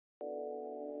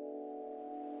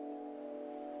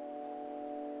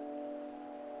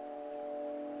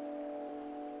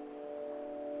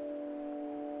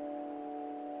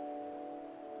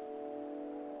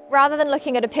Rather than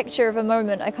looking at a picture of a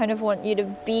moment, I kind of want you to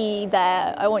be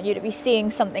there. I want you to be seeing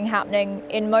something happening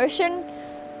in motion.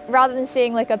 Rather than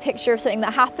seeing like a picture of something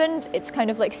that happened, it's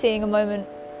kind of like seeing a moment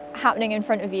happening in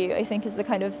front of you, I think is the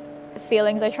kind of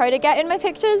feelings I try to get in my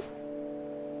pictures.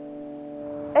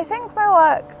 I think my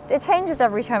work, it changes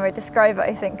every time I describe it,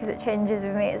 I think, because it changes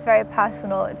with me. It's very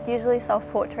personal. It's usually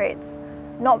self-portraits,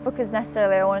 not because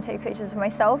necessarily I want to take pictures of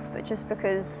myself, but just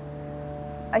because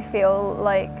I feel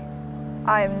like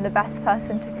I'm the best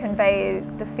person to convey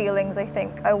the feelings I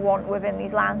think I want within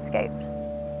these landscapes.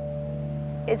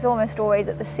 It's almost always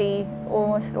at the sea,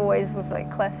 almost always with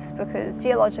like cliffs, because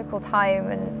geological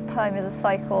time and time as a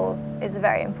cycle is a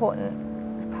very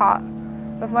important part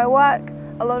of my work.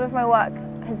 A lot of my work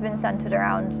has been centered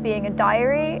around being a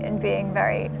diary and being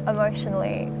very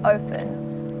emotionally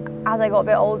open. As I got a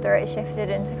bit older, it shifted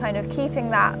into kind of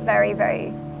keeping that very,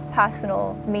 very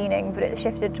personal meaning, but it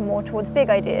shifted more towards big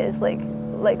ideas like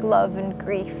love and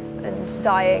grief and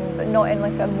dying, but not in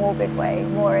like a morbid way,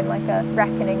 more in like a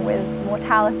reckoning with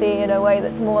mortality in a way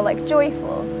that's more like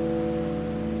joyful.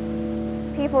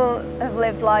 People have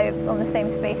lived lives on the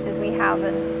same spaces we have,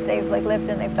 and they've like lived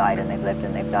and they've died and they've lived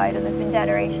and they've died, and there's been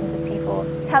generations of people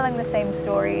telling the same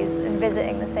stories and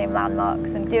visiting the same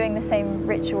landmarks and doing the same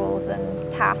rituals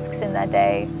and tasks in their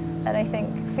day. And I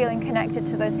think feeling connected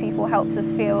to those people helps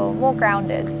us feel more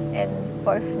grounded in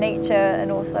both nature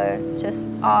and also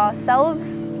just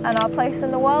ourselves and our place in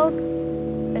the world.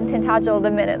 In Tintagel, the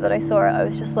minute that I saw it, I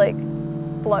was just like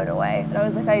blown away, and I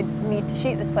was like, I need to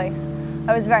shoot this place.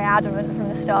 I was very adamant from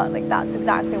the start, like that's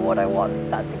exactly what I want,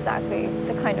 that's exactly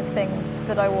the kind of thing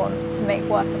that I want to make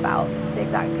work about. It's the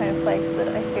exact kind of place that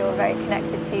I feel very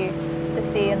connected to, the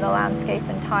sea and the landscape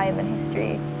and time and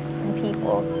history and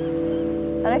people.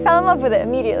 And I fell in love with it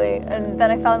immediately, and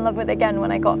then I fell in love with it again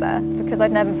when I got there, because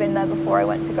I'd never been there before I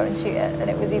went to go and shoot it,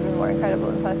 and it was even more incredible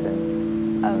in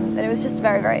person. And it was just a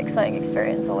very, very exciting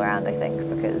experience all around, I think,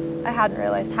 because I hadn't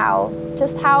realised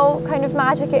just how kind of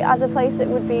magic it as a place it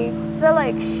would be. The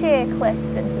like sheer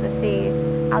cliffs into the sea,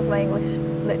 as my English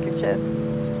literature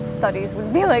studies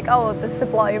would be like, oh, the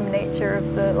sublime nature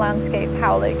of the landscape,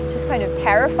 how like just kind of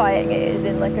terrifying it is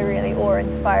in like a really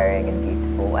awe-inspiring and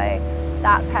beautiful way.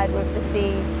 That paired with the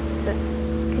sea that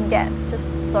can get just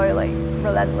so like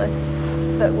relentless,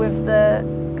 but with the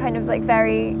kind of like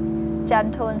very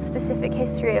gentle and specific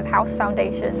history of house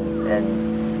foundations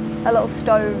and a little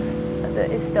stove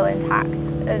that is still intact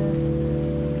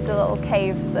and the little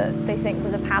cave that they think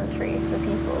was a pantry for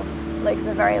people. Like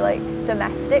the very like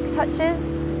domestic touches,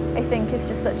 I think is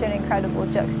just such an incredible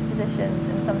juxtaposition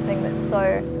and something that's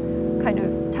so kind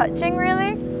of touching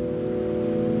really.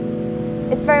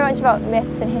 It's very much about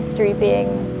myths and history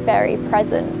being very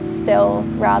present still,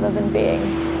 rather than being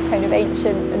kind of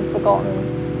ancient and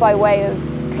forgotten, by way of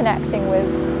connecting with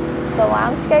the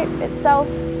landscape itself.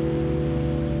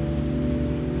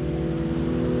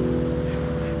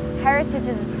 Heritage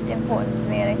is important to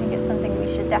me, and I think it's something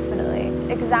we should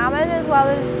definitely examine as well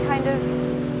as kind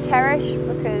of cherish,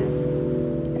 because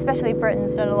especially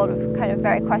Britain's done a lot of kind of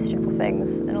very questionable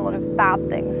things and a lot of bad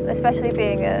things, especially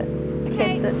being a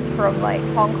kid that's from like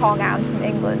Hong Kong and from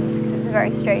England, because it's a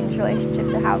very strange relationship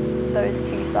to have those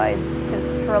two sides,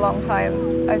 because for a long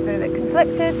time I've been a bit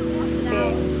conflicted,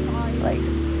 being like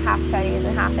half Chinese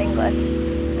and half English.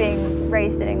 Being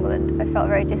raised in England, I felt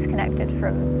very disconnected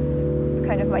from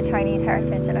kind of my Chinese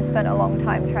heritage, and I've spent a long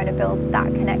time trying to build that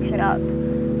connection up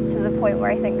to the point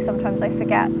where I think sometimes I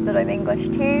forget that I'm English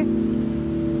too.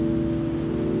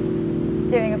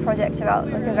 Doing a project about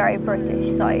like a very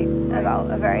British site, about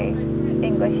a very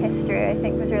English history, I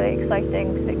think was really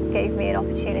exciting, because it gave me an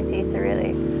opportunity to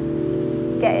really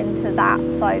get into that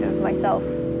side of myself.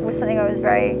 It was something I was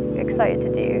very excited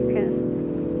to do, because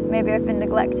maybe I've been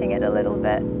neglecting it a little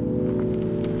bit.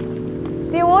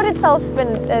 The award itself's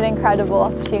been an incredible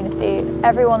opportunity.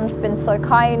 Everyone's been so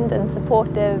kind and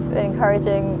supportive and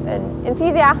encouraging and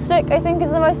enthusiastic, I think, is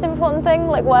the most important thing.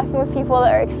 Like working with people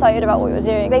that are excited about what you're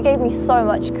doing. They gave me so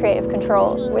much creative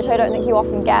control, which I don't think you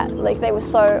often get. Like they were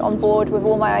so on board with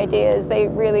all my ideas. They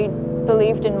really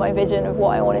believed in my vision of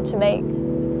what I wanted to make.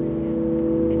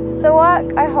 The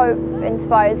work, I hope,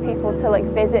 inspires people to like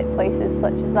visit places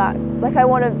such as that. Like I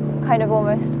want to kind of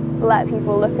almost let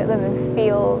people look at them and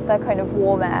feel their kind of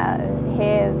warm air and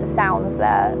hear the sounds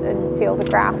there and feel the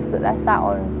grass that they're sat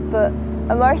on. But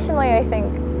emotionally, I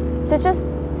think to just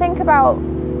think about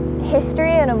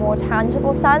history in a more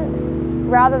tangible sense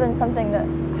rather than something that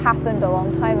happened a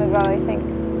long time ago. I think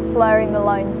blurring the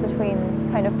lines between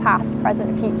kind of past,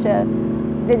 present, future,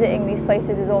 visiting these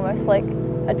places is almost like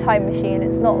a time machine.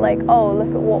 It's not like, oh, look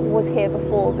at what was here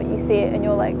before, but you see it and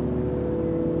you're like,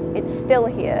 it's still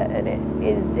here and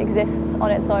it exists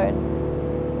on its own.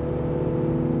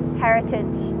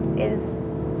 Heritage is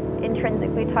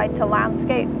intrinsically tied to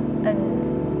landscape,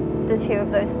 and the two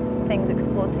of those things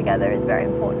explored together is very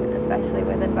important, especially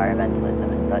with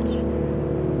environmentalism and such.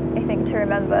 I think to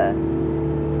remember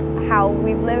how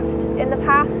we've lived in the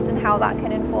past and how that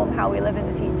can inform how we live in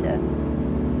the future.